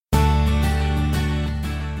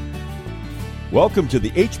Welcome to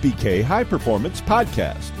the HBK High Performance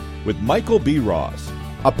Podcast with Michael B. Ross,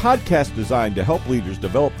 a podcast designed to help leaders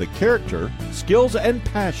develop the character, skills, and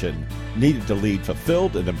passion needed to lead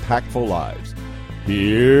fulfilled and impactful lives.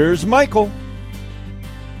 Here's Michael.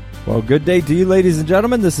 Well, good day to you, ladies and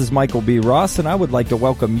gentlemen. This is Michael B. Ross, and I would like to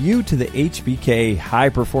welcome you to the HBK High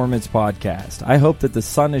Performance Podcast. I hope that the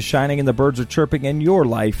sun is shining and the birds are chirping in your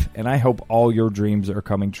life, and I hope all your dreams are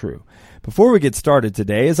coming true. Before we get started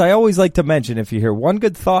today, as I always like to mention, if you hear one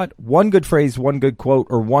good thought, one good phrase, one good quote,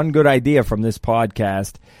 or one good idea from this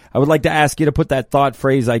podcast, I would like to ask you to put that thought,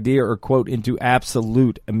 phrase, idea, or quote into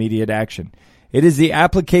absolute immediate action. It is the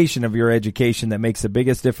application of your education that makes the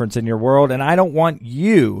biggest difference in your world, and I don't want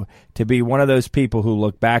you to be one of those people who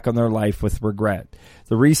look back on their life with regret.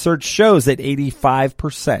 The research shows that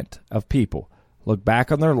 85% of people look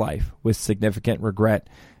back on their life with significant regret.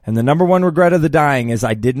 And the number one regret of the dying is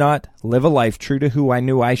I did not live a life true to who I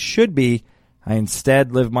knew I should be. I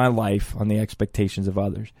instead lived my life on the expectations of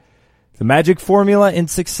others. The magic formula in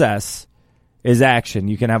success is action.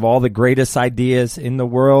 You can have all the greatest ideas in the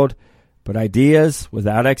world, but ideas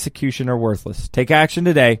without execution are worthless. Take action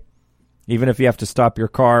today, even if you have to stop your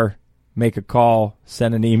car, make a call,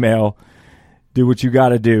 send an email, do what you got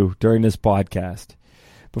to do during this podcast.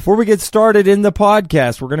 Before we get started in the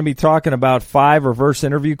podcast, we're going to be talking about 5 reverse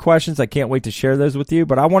interview questions. I can't wait to share those with you,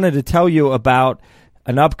 but I wanted to tell you about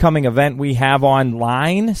an upcoming event we have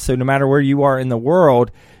online. So no matter where you are in the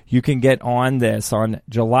world, you can get on this on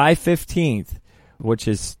July 15th, which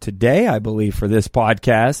is today, I believe, for this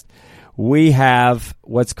podcast. We have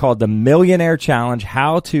what's called the Millionaire Challenge,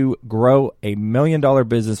 how to grow a $1 million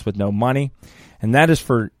business with no money. And that is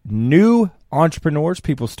for new entrepreneurs,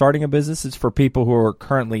 people starting a business. It's for people who are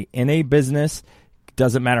currently in a business. It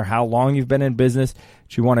doesn't matter how long you've been in business,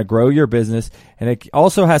 but you want to grow your business. And it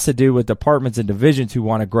also has to do with departments and divisions who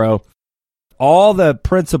want to grow. All the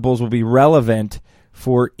principles will be relevant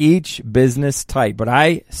for each business type. But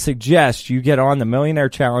I suggest you get on the Millionaire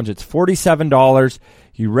Challenge. It's $47.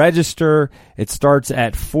 You register. It starts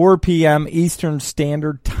at 4 p.m. Eastern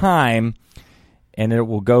Standard Time, and it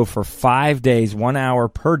will go for 5 days, 1 hour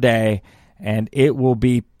per day. And it will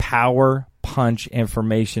be power punch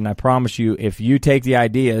information. I promise you, if you take the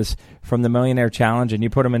ideas from the Millionaire Challenge and you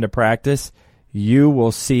put them into practice, you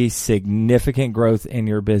will see significant growth in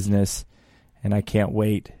your business. And I can't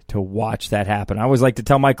wait to watch that happen. I always like to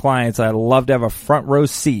tell my clients I'd love to have a front row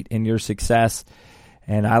seat in your success.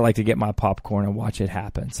 And I like to get my popcorn and watch it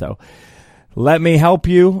happen. So let me help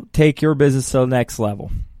you take your business to the next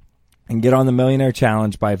level and get on the Millionaire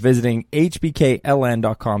Challenge by visiting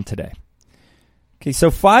hbkln.com today. Okay,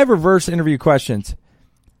 so 5 reverse interview questions.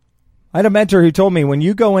 I had a mentor who told me when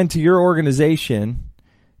you go into your organization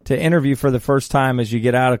to interview for the first time as you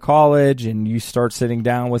get out of college and you start sitting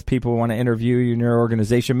down with people who want to interview you in your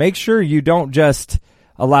organization, make sure you don't just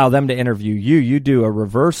allow them to interview you. You do a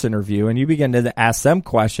reverse interview and you begin to ask them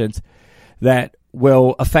questions that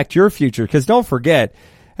will affect your future. Because don't forget,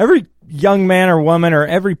 every young man or woman or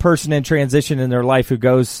every person in transition in their life who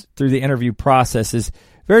goes through the interview process is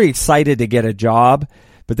very excited to get a job,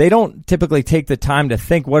 but they don't typically take the time to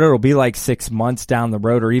think what it'll be like 6 months down the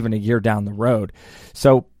road or even a year down the road.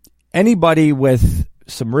 So anybody with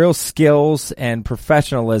some real skills and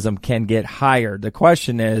professionalism can get hired. The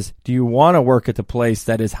question is, do you want to work at the place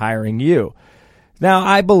that is hiring you? Now,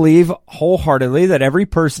 I believe wholeheartedly that every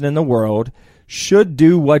person in the world should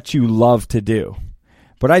do what you love to do.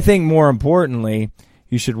 But I think more importantly,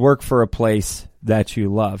 you should work for a place that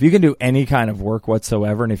you love. You can do any kind of work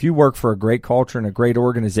whatsoever, and if you work for a great culture and a great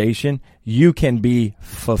organization, you can be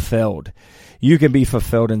fulfilled. You can be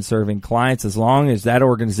fulfilled in serving clients as long as that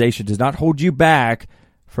organization does not hold you back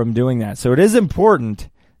from doing that. So it is important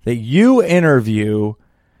that you interview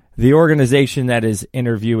the organization that is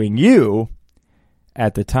interviewing you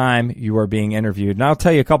at the time you are being interviewed. And I'll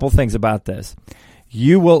tell you a couple things about this.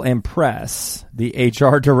 You will impress the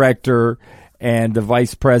HR director and the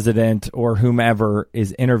vice president or whomever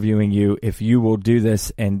is interviewing you if you will do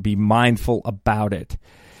this and be mindful about it.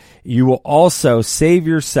 You will also save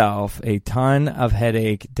yourself a ton of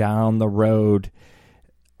headache down the road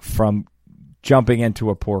from jumping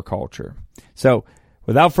into a poor culture. So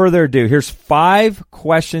without further ado, here's 5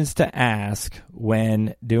 questions to ask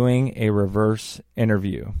when doing a reverse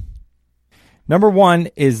interview. Number 1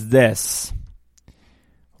 is this: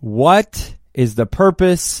 what is the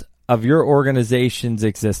purpose of your organization's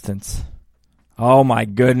existence? Oh my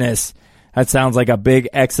goodness. That sounds like a big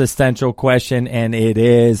existential question, and it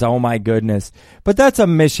is. Oh my goodness. But that's a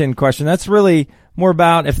mission question. That's really more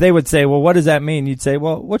about, if they would say, well, what does that mean? You'd say,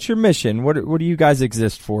 well, what's your mission? What do you guys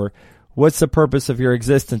exist for? what's the purpose of your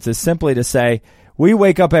existence is simply to say, we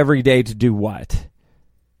wake up every day to do what?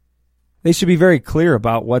 They should be very clear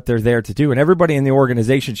about what they're there to do, and everybody in the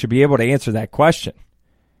organization should be able to answer that question.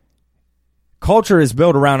 Culture is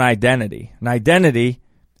built around identity, and identity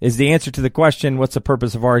is the answer to the question, what's the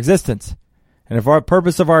purpose of our existence? And if our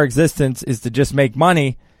purpose of our existence is to just make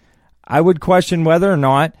money, I would question whether or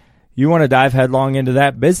not you want to dive headlong into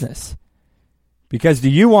that business. Because do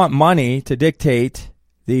you want money to dictate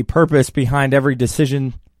the purpose behind every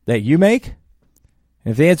decision that you make?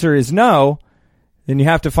 And if the answer is no, then you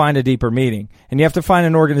have to find a deeper meaning. And you have to find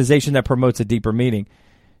an organization that promotes a deeper meaning.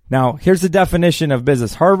 Now, here's the definition of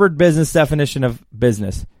business. Harvard Business definition of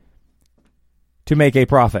business. To make a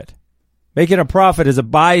profit. Making a profit is a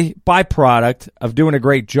byproduct of doing a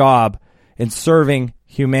great job in serving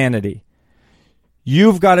humanity.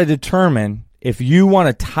 You've got to determine if you want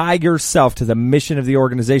to tie yourself to the mission of the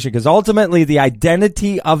organization, because ultimately the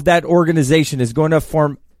identity of that organization is going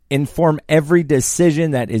to inform every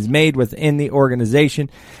decision that is made within the organization.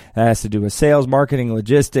 That has to do with sales, marketing,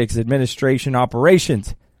 logistics, administration,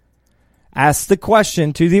 operations. Ask the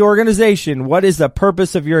question to the organization, what is the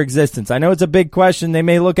purpose of your existence? I know it's a big question. They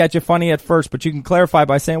may look at you funny at first, but you can clarify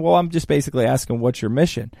by saying, well, I'm just basically asking, what's your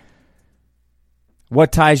mission?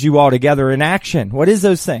 What ties you all together in action? What is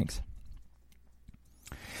those things?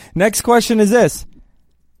 Next question is this.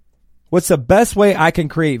 What's the best way I can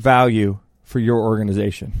create value for your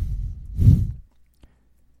organization?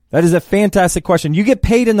 That is a fantastic question. You get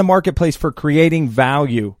paid in the marketplace for creating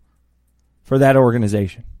value for that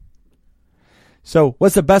organization. So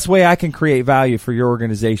what's the best way I can create value for your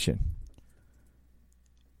organization?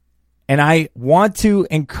 And I want to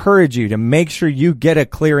encourage you to make sure you get a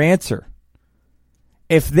clear answer.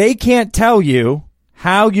 If they can't tell you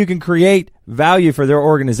how you can create value for their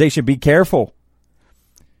organization, be careful.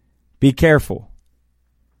 Be careful.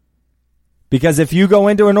 Because if you go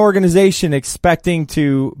into an organization expecting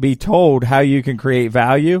to be told how you can create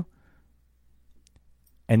value,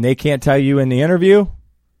 and they can't tell you in the interview,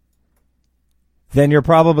 then you're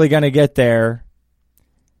probably going to get there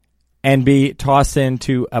and be tossed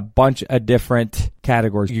into a bunch of different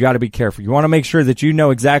categories. You got to be careful. You want to make sure that you know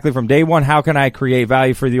exactly from day one, how can I create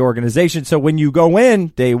value for the organization? So when you go in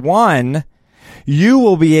day one, you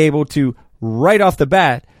will be able to, right off the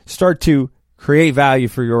bat, start to create value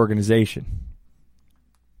for your organization.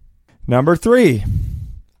 Number 3,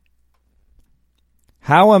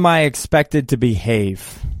 how am I expected to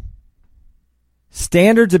behave?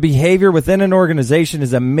 Standards of behavior within an organization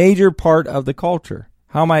is a major part of the culture.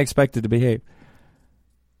 How am I expected to behave?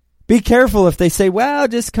 Be careful if they say, well,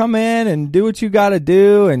 just come in and do what you got to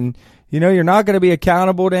do. And, you're not going to be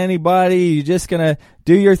accountable to anybody. You're just going to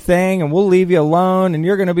do your thing and we'll leave you alone and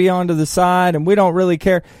you're going to be on to the side and we don't really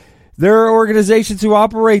care. There are organizations who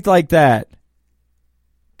operate like that.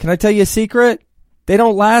 Can I tell you a secret? They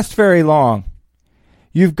don't last very long.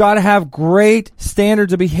 You've got to have great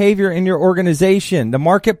standards of behavior in your organization. The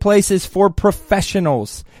marketplace is for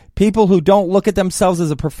professionals. People who don't look at themselves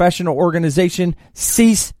as a professional organization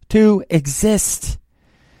cease to exist.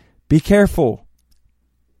 Be careful.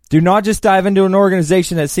 Do not just dive into an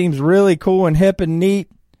organization that seems really cool and hip and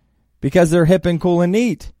neat because they're hip and cool and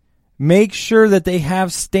neat. Make sure that they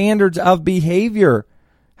have standards of behavior.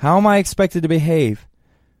 How am I expected to behave?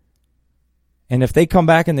 And if they come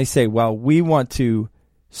back and they say, well, we want to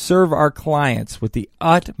serve our clients with the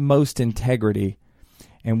utmost integrity,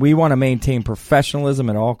 and we want to maintain professionalism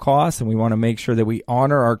at all costs, and we want to make sure that we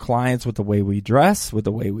honor our clients with the way we dress, with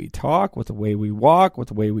the way we talk, with the way we walk, with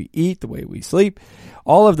the way we eat, the way we sleep,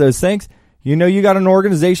 all of those things. You got an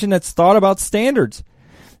organization that's thought about standards.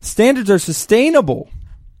 Standards are sustainable.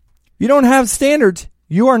 You don't have standards,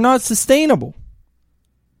 you are not sustainable.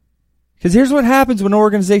 Because here's what happens when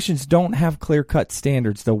organizations don't have clear-cut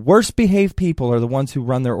standards. The worst behaved people are the ones who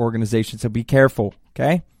run their organization, so be careful,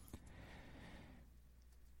 okay?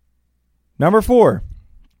 Number 4,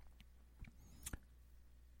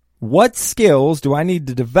 what skills do I need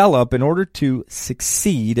to develop in order to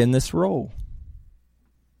succeed in this role?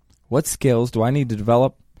 What skills do I need to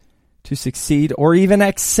develop to succeed or even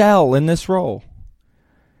excel in this role?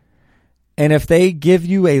 And if they give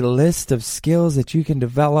you a list of skills that you can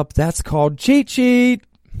develop, that's called cheat sheet.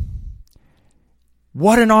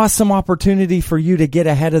 What an awesome opportunity for you to get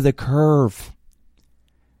ahead of the curve.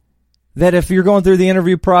 That if you're going through the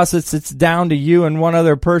interview process, it's down to you and one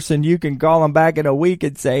other person. You can call them back in a week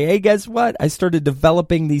and say, hey, guess what? I started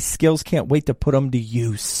developing these skills. Can't wait to put them to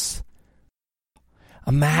use.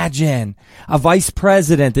 Imagine a vice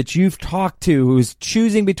president that you've talked to who's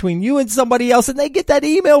choosing between you and somebody else, and they get that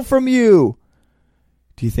email from you.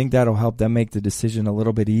 Do you think that'll help them make the decision a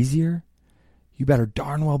little bit easier? You better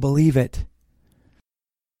darn well believe it.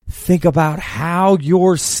 Think about how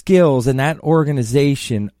your skills in that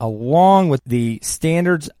organization, along with the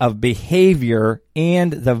standards of behavior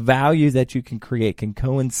and the value that you can create, can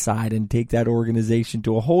coincide and take that organization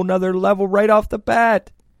to a whole nother level right off the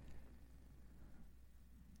bat.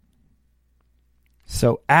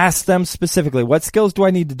 So ask them specifically, what skills do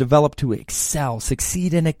I need to develop to excel,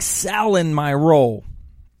 succeed, and excel in my role?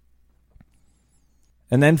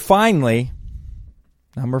 And then finally,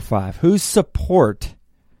 number 5, whose support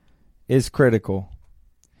is critical?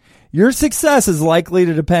 Your success is likely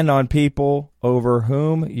to depend on people over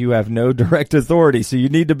whom you have no direct authority, so you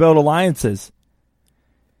need to build alliances.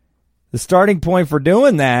 The starting point for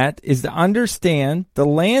doing that is to understand the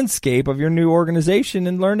landscape of your new organization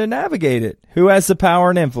and learn to navigate it. Who has the power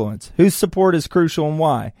and influence? Whose support is crucial and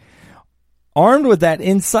why? Armed with that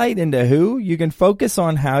insight into who, you can focus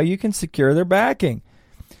on how you can secure their backing.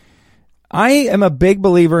 I am a big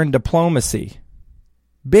believer in diplomacy.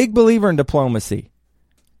 Big believer in diplomacy.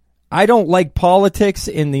 I don't like politics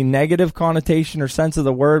in the negative connotation or sense of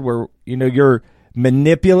the word where, you're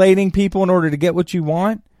manipulating people in order to get what you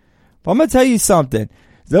want. But I'm going to tell you something.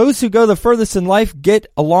 Those who go the furthest in life get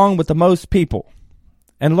along with the most people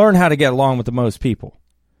and learn how to get along with the most people.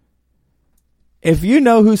 If you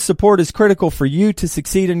know whose support is critical for you to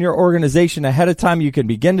succeed in your organization ahead of time, you can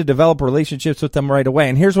begin to develop relationships with them right away.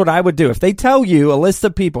 And here's what I would do. If they tell you a list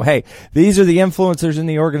of people, hey, these are the influencers in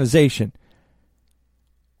the organization,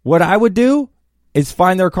 what I would do is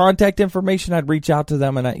find their contact information. I'd reach out to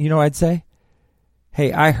them and I'd say,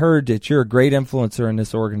 hey, I heard that you're a great influencer in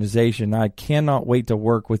this organization. I cannot wait to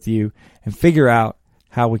work with you and figure out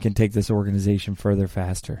how we can take this organization further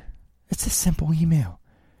faster. It's a simple email.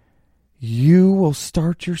 You will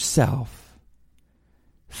start yourself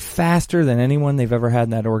faster than anyone they've ever had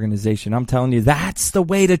in that organization. I'm telling you, that's the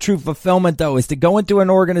way to true fulfillment, though, is to go into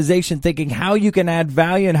an organization thinking how you can add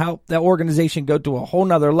value and help that organization go to a whole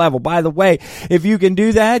nother level. By the way, if you can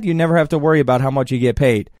do that, you never have to worry about how much you get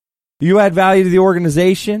paid. You add value to the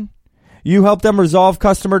organization. You help them resolve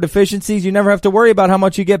customer deficiencies. You never have to worry about how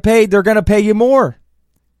much you get paid. They're going to pay you more.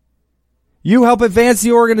 You help advance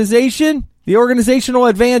the organization will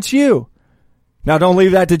advance you. Now, don't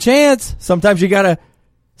leave that to chance. Sometimes you got to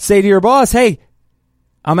say to your boss, hey,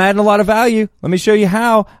 I'm adding a lot of value. Let me show you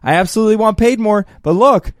how. I absolutely want paid more. But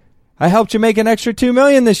look, I helped you make an extra $2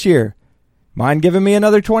 million this year. Mind giving me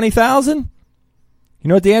another $20,000? You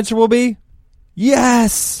know what the answer will be?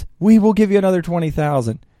 Yes, we will give you another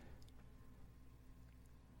 $20,000.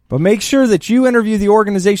 But make sure that you interview the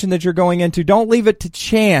organization that you're going into. Don't leave it to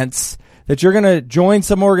chance that you're going to join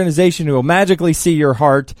some organization who will magically see your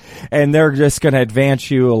heart and they're just going to advance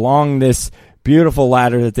you along this beautiful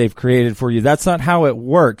ladder that they've created for you. That's not how it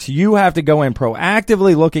works. You have to go in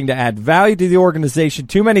proactively looking to add value to the organization.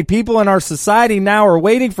 Too many people in our society now are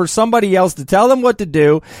waiting for somebody else to tell them what to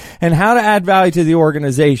do and how to add value to the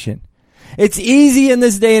organization. It's easy in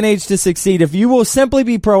this day and age to succeed if you will simply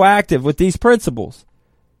be proactive with these principles.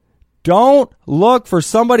 Don't look for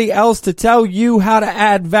somebody else to tell you how to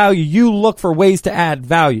add value. You look for ways to add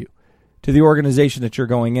value to the organization that you're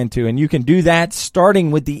going into. And you can do that starting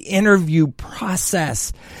with the interview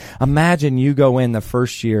process. Imagine you go in the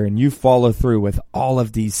first year and you follow through with all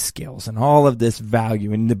of these skills and all of this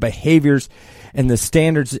value and the behaviors and the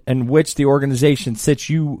standards in which the organization sits.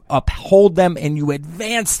 You uphold them and you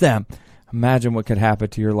advance them. Imagine what could happen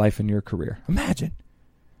to your life and your career. Imagine.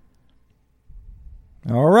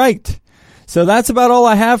 All right. So that's about all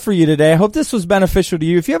I have for you today. I hope this was beneficial to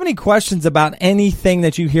you. If you have any questions about anything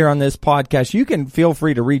that you hear on this podcast, you can feel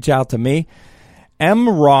free to reach out to me,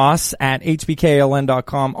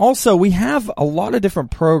 mross@hbkln.com. Also, we have a lot of different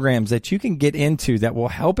programs that you can get into that will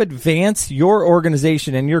help advance your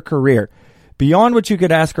organization and your career beyond what you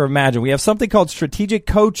could ask or imagine. We have something called strategic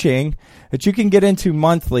coaching that you can get into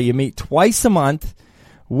monthly. You meet twice a month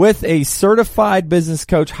with a certified business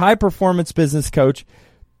coach, high-performance business coach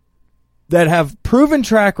that have proven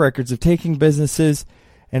track records of taking businesses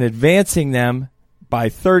and advancing them by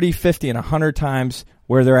 30, 50, and 100 times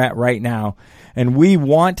where they're at right now. And we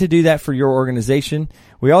want to do that for your organization.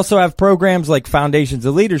 We also have programs like Foundations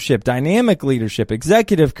of Leadership, Dynamic Leadership,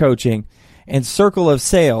 Executive Coaching, and Circle of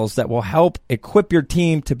Sales that will help equip your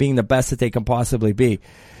team to being the best that they can possibly be.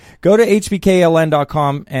 Go to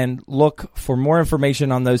hbkln.com and look for more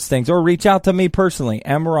information on those things, or reach out to me personally,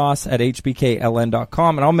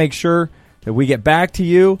 mross@hbkln.com, and I'll make sure that we get back to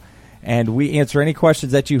you and we answer any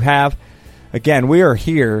questions that you have. Again, we are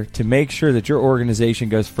here to make sure that your organization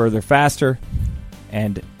goes further faster,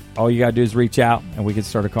 and all you got to do is reach out and we can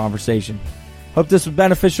start a conversation. Hope this was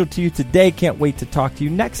beneficial to you today. Can't wait to talk to you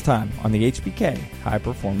next time on the HBK High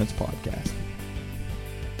Performance Podcast.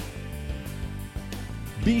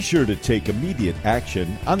 Be sure to take immediate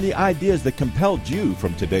action on the ideas that compelled you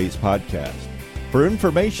from today's podcast. For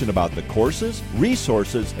information about the courses,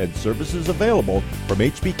 resources, and services available from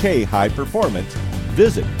HBK High Performance,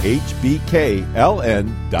 visit hbkln.com.